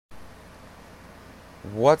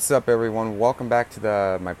What's up, everyone? Welcome back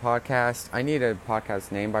to my podcast. I need a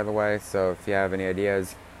podcast name, by the way, so if you have any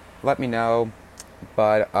ideas, let me know.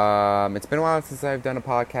 But it's been a while since I've done a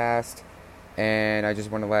podcast, and I just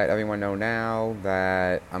want to let everyone know now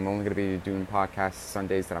that I'm only going to be doing podcasts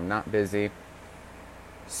Sundays that I'm not busy.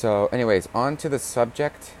 So, anyways, on to the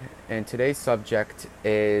subject, and today's subject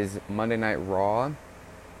is Monday Night Raw.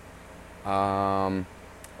 Um,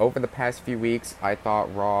 Over the past few weeks, I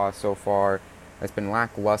thought Raw so far has been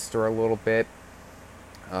lackluster a little bit.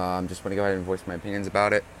 Just want to go ahead and voice my opinions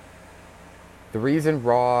about it. The reason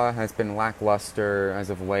Raw has been lackluster as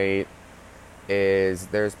of late is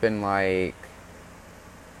there's been a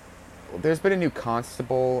new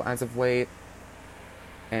constable as of late,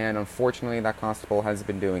 and unfortunately that constable hasn't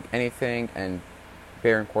been doing anything, and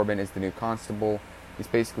Baron Corbin is the new constable. He's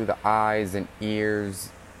basically the eyes and ears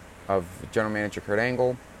of General Manager Kurt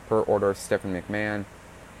Angle, per order of Stephanie McMahon.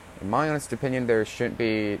 In my honest opinion, there shouldn't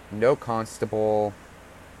be no constable.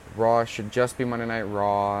 Raw should just be Monday Night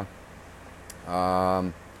Raw,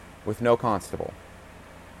 with no constable.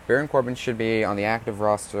 Baron Corbin should be on the active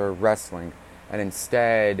roster wrestling, and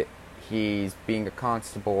instead he's being a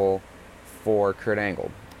constable for Kurt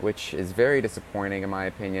Angle, which is very disappointing in my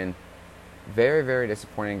opinion. Very, very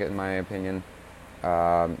disappointing in my opinion.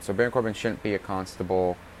 So Baron Corbin shouldn't be a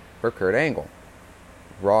constable for Kurt Angle.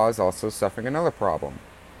 Raw is also suffering another problem.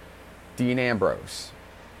 Dean Ambrose.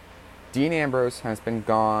 Dean Ambrose has been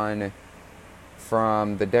gone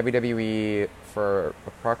from the WWE for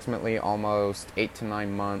approximately almost 8 to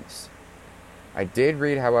 9 months. I did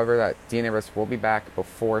read, however, that Dean Ambrose will be back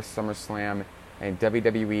before SummerSlam, and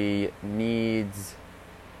WWE needs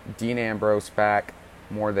Dean Ambrose back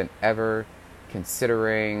more than ever,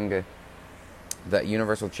 considering the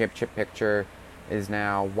Universal Championship picture is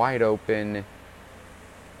now wide open,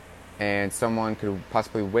 and someone could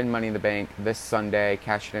possibly win Money in the Bank this Sunday,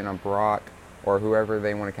 cash it in on Brock or whoever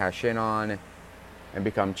they want to cash in on, and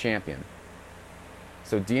become champion.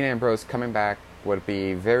 So Dean Ambrose coming back would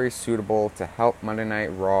be very suitable to help Monday Night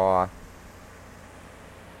Raw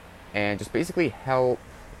and just basically help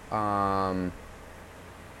the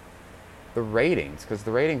ratings, because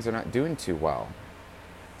the ratings are not doing too well.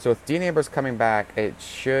 So with Dean Ambrose coming back, it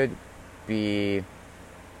should be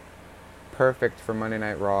perfect for Monday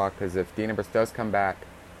Night Raw, because if Dean Ambrose does come back,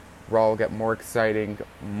 Raw will get more exciting,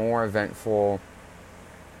 more eventful,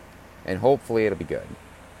 and hopefully it'll be good.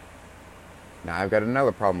 Now, I've got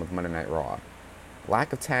another problem with Monday Night Raw.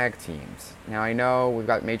 Lack of tag teams. Now, I know we've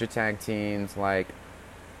got major tag teams like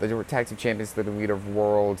the Tag Team Champions, the Leader of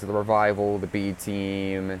Worlds, the Revival, the B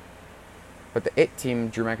Team. But the IT Team,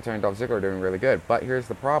 Drew McIntyre and Dolph Ziggler, are doing really good. But here's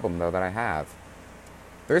the problem, though, that I have.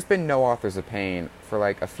 There's been no Authors of Pain for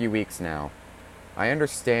like a few weeks now. I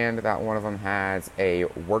understand that one of them has a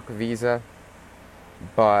work visa,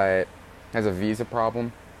 but has a visa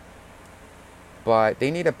problem. But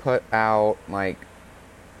they need to put out,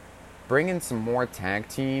 bring in some more tag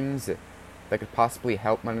teams that could possibly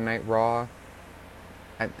help Monday Night Raw.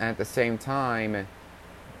 At the same time,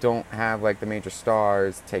 don't have, the major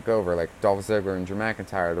stars take over, like Dolph Ziggler and Drew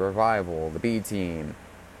McIntyre, the Revival, the B Team.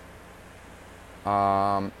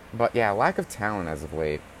 But yeah, lack of talent as of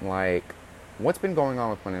late. What's been going on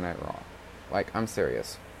with Monday Night Raw? I'm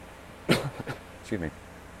serious. Excuse me.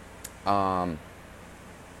 What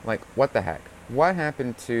the heck? What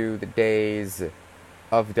happened to the days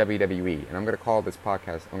of WWE? And I'm going to call the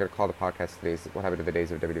podcast today's What Happened to the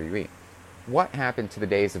Days of WWE. What happened to the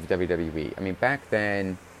days of WWE? I mean, back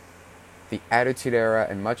then, the Attitude Era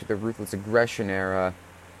and much of the Ruthless Aggression Era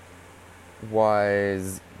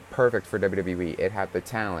was perfect for WWE. It had the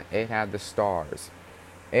talent. It had the stars.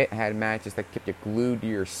 It had matches that kept you glued to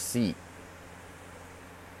your seat.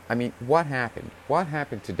 I mean, what happened? What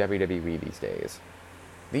happened to WWE these days?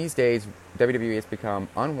 These days, WWE has become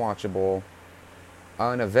unwatchable,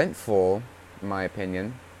 uneventful, in my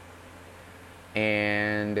opinion,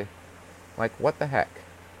 and, what the heck?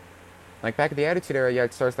 Back in the Attitude Era, you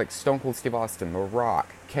had stars like Stone Cold Steve Austin, The Rock,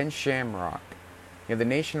 Ken Shamrock. You had the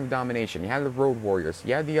Nation of Domination. You had the Road Warriors.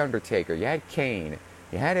 You had The Undertaker. You had Kane.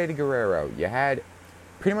 You had Eddie Guerrero. You had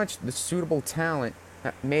pretty much the suitable talent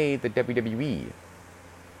that made the WWE.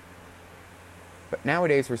 But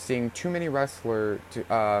nowadays, we're seeing too many we're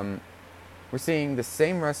seeing the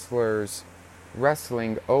same wrestlers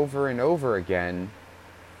wrestling over and over again,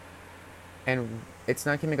 and it's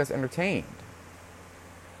not keeping us entertained.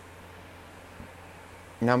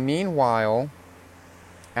 Now, meanwhile,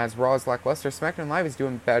 as Raw is lackluster, SmackDown Live is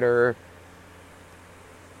doing better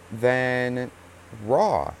than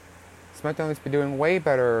Raw. SmackDown has been doing way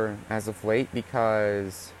better as of late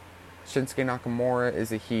because Shinsuke Nakamura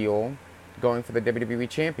is a heel. going for the WWE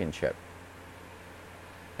Championship.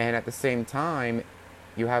 And at the same time,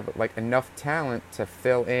 you have like enough talent to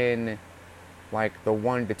fill in like the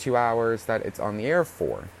 1 to 2 hours that it's on the air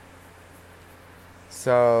for.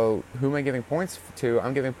 So who am I giving points to?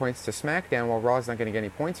 I'm giving points to SmackDown, while Raw's not going to get any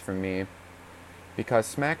points from me,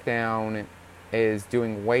 because SmackDown is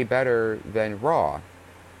doing way better than Raw.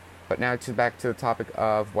 But now back to the topic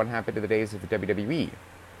of what happened to the days of the WWE.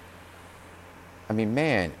 I mean,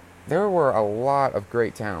 man, there were a lot of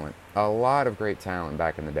great talent. A lot of great talent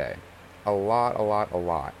back in the day. A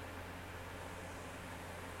lot.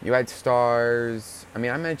 You had stars. I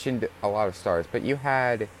mean, I mentioned a lot of stars, but you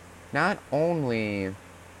had not only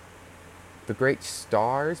the great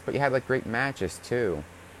stars, but you had like great matches too.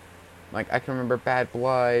 Like, I can remember Bad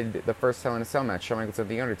Blood, the first Hell in a Cell match, Shawn Michaels and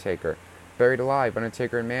The Undertaker. Buried Alive,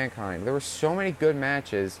 Undertaker and Mankind. There were so many good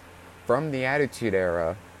matches from the Attitude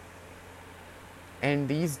Era. And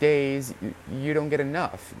these days, you don't get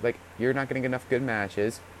enough. Like, you're not getting enough good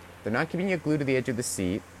matches. They're not keeping you glued to the edge of the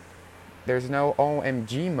seat. There's no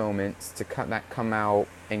OMG moments to come out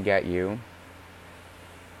and get you.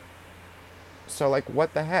 So, like,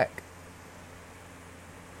 what the heck?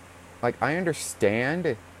 Like, I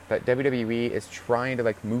understand that WWE is trying to,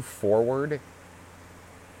 like, move forward,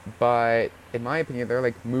 but in my opinion, they're,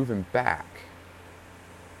 like, moving back.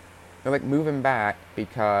 They're, like, moving back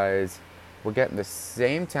because we're getting the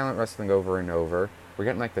same talent wrestling over and over. We're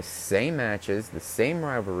getting, like, the same matches, the same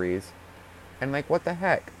rivalries, and, like, what the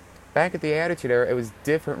heck? Back at the Attitude Era, it was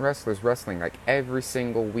different wrestlers wrestling, like, every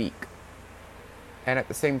single week. And at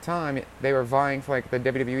the same time, they were vying for, like, the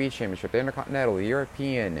WWE Championship, the Intercontinental, the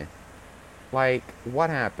European. Like, what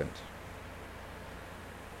happened?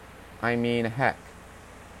 I mean, heck.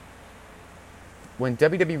 When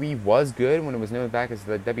WWE was good, when it was known back as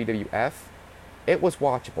the WWF, it was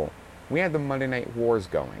watchable. We had the Monday Night Wars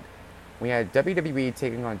going. We had WWE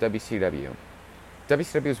taking on WCW.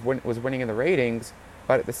 WCW was winning in the ratings,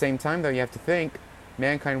 but at the same time, though, you have to think,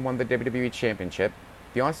 Mankind won the WWE Championship.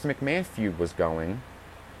 The Austin McMahon feud was going.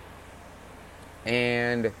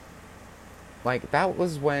 And, like, that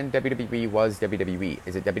was when WWE was WWE.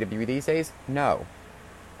 Is it WWE these days? No.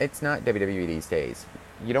 It's not WWE these days.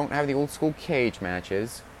 You don't have the old school cage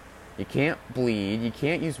matches. You can't bleed. You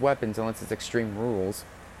can't use weapons unless it's Extreme Rules.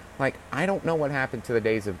 Like, I don't know what happened to the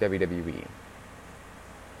days of WWE.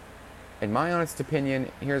 In my honest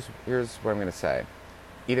opinion, here's what I'm going to say.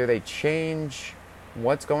 Either they change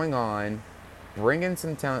what's going on, bring in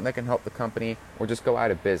some talent that can help the company, or just go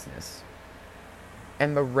out of business.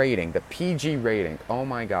 And the rating, the PG rating, oh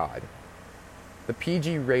my god. The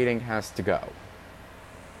PG rating has to go.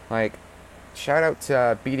 Like, shout out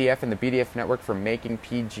to BDF and the BDF Network for making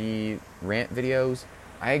PG rant videos.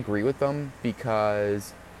 I agree with them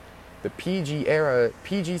because the PG era,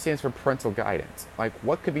 PG stands for parental guidance. Like,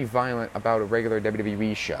 what could be violent about a regular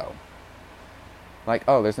WWE show? Like,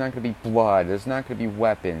 oh, there's not going to be blood, there's not going to be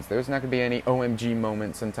weapons, there's not going to be any OMG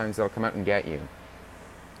moments sometimes that'll come out and get you.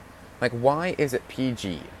 Like, why is it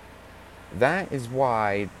PG? That is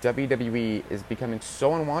why WWE is becoming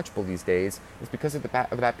so unwatchable these days, is because of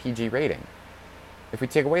that PG rating. If we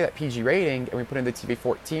take away that PG rating and we put in the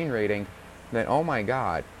TV-14 rating, then oh my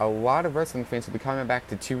god, a lot of wrestling fans will be coming back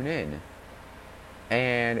to tune in.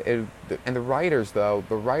 And the writers, though,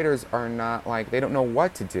 the writers are not, like, they don't know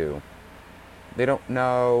what to do. They don't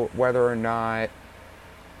know whether or not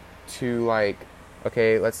to, like,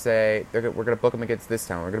 okay, let's say we're going to book them against this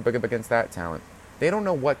talent, we're going to book them against that talent. They don't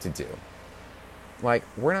know what to do. Like,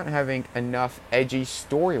 we're not having enough edgy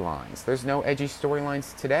storylines. There's no edgy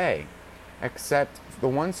storylines today, except the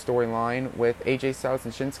one storyline with AJ Styles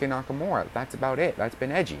and Shinsuke Nakamura. That's about it. That's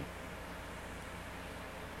been edgy.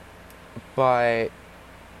 But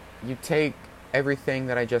you take everything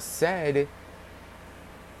that I just said,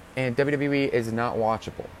 and WWE is not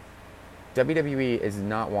watchable. WWE is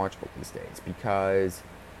not watchable these days because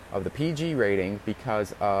of the PG rating,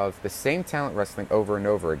 because of the same talent wrestling over and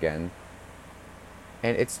over again.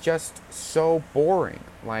 And it's just so boring.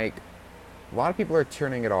 Like, a lot of people are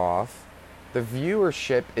turning it off. The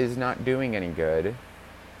viewership is not doing any good.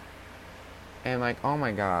 And, like, oh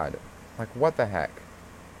my god. Like, what the heck?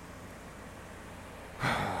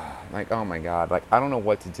 Like, oh my god. Like, I don't know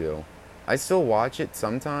what to do. I still watch it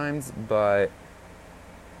sometimes, but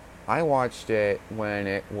I watched it when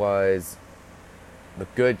it was the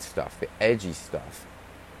good stuff, the edgy stuff.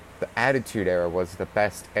 The Attitude Era was the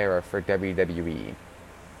best era for WWE.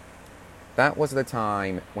 That was the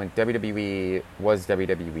time when WWE was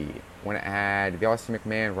WWE. When it had the Austin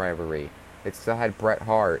McMahon rivalry. It still had Bret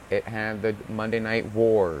Hart. It had the Monday Night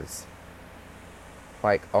Wars.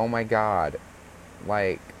 Like, oh my god.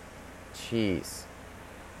 Like, jeez.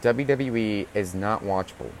 WWE is not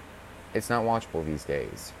watchable. It's not watchable these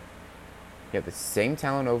days. You have the same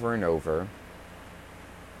talent over and over.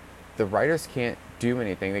 The writers can't do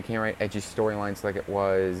anything. They can't write edgy storylines like it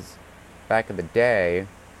was back in the day.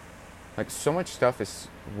 Like, so much stuff is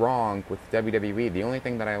wrong with WWE. The only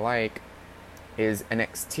thing that I like is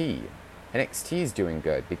NXT. NXT is doing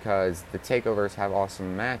good because the takeovers have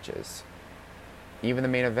awesome matches. Even the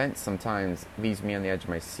main event sometimes leaves me on the edge of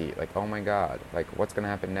my seat. Like, oh my god, like, what's going to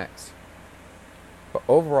happen next? But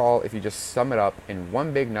overall, if you just sum it up in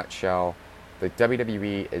one big nutshell, the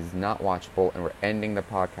WWE is not watchable, and we're ending the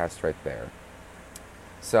podcast right there.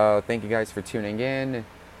 So, thank you guys for tuning in.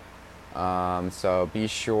 So, be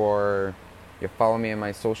sure you follow me on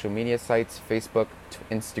my social media sites, Facebook,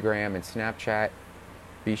 Instagram, and Snapchat.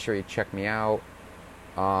 Be sure you check me out.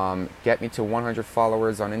 Get me to 100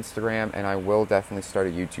 followers on Instagram, and I will definitely start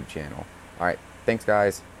a YouTube channel. Alright, thanks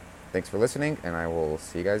guys. Thanks for listening, and I will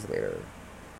see you guys later.